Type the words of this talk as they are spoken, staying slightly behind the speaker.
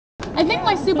I think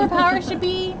my superpower should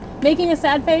be making a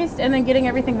sad face and then getting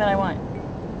everything that I want.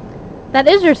 That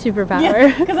is your superpower.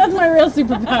 Yeah, because that's my real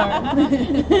superpower.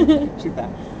 Shoot that.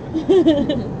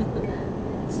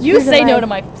 You say no to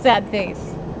my sad face.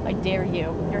 I dare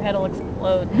you. Your head will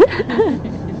explode.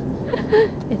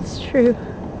 It's true.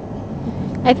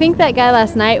 I think that guy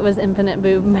last night was Infinite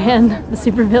Boob Man, the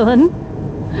supervillain.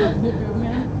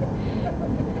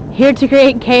 Here to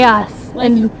create chaos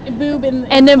Like and boob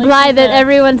and imply like that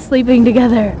everyone's sleeping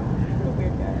together.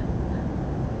 Weird guy.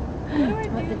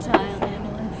 What the child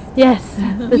analyst. Yes,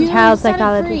 the You child set it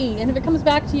psychology. free, and if it comes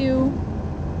back to you,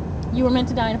 you were meant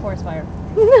to die in a forest fire.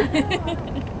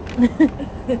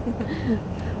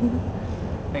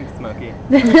 Thanks, Smokey.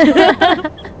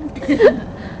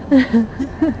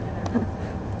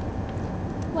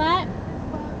 What?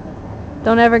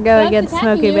 Don't ever go That's against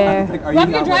attacking Smokey you. Bear. Like, are Rub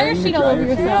you your not dryer wearing the sheet all over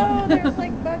dryer sheet? yourself. Oh, there's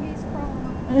like buggies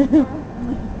crawling.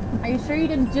 Are you sure you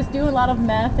didn't just do a lot of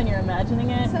meth and you're imagining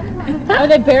it? Sometimes. Are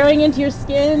they burrowing into your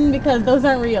skin? Because those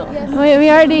aren't real. Yes.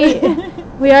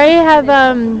 We already have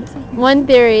one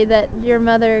theory that your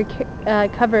mother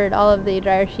covered all of the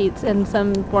dryer sheets in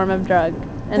some form of drug,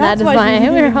 and That's that is why why she's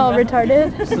we're doing all that.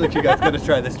 retarded. So look, you guys gotta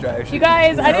try this dryer sheet. You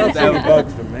guys, I didn't. That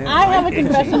bugs from man. I have a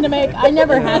confession to make. I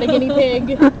never had a guinea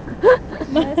pig.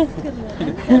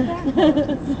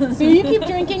 So you keep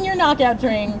drinking your knockout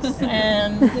drinks,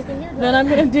 and then I'm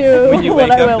gonna do When you what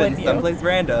wake I will up with in you. someplace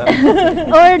random.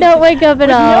 Or don't wake up at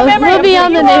No all. memory We'll of be who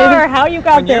on the you are, news. how you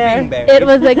got When you're there. being buried. It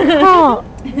was a call.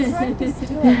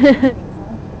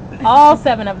 All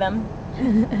 7 of them.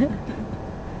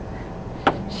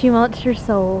 She wants your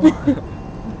soul.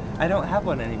 I don't have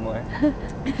one anymore.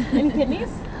 Any kidneys?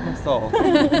 No soul.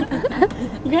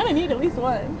 You gotta need at least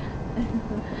one.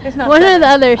 There's not One or 7. the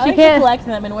other. I She like to can't. collect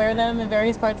them and wear them in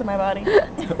various parts of my body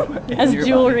In as your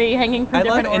jewelry hanging from I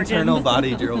different love organs. internal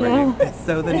body jewelry. It's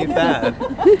so the new fad.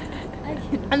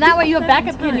 And that way you have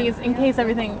backup kidneys in case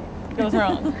everything goes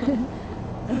wrong.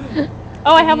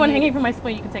 Oh, I have one hanging from my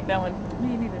spleen. You can take that one.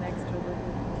 You need an extra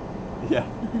one. Yeah.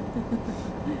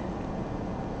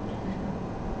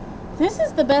 This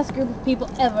is the best group of people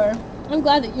ever. I'm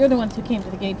glad that you're the ones who came to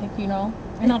the guinea pig funeral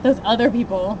and not those other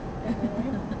people.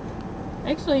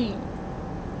 Actually,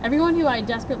 everyone who I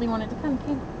desperately wanted to come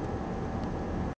came.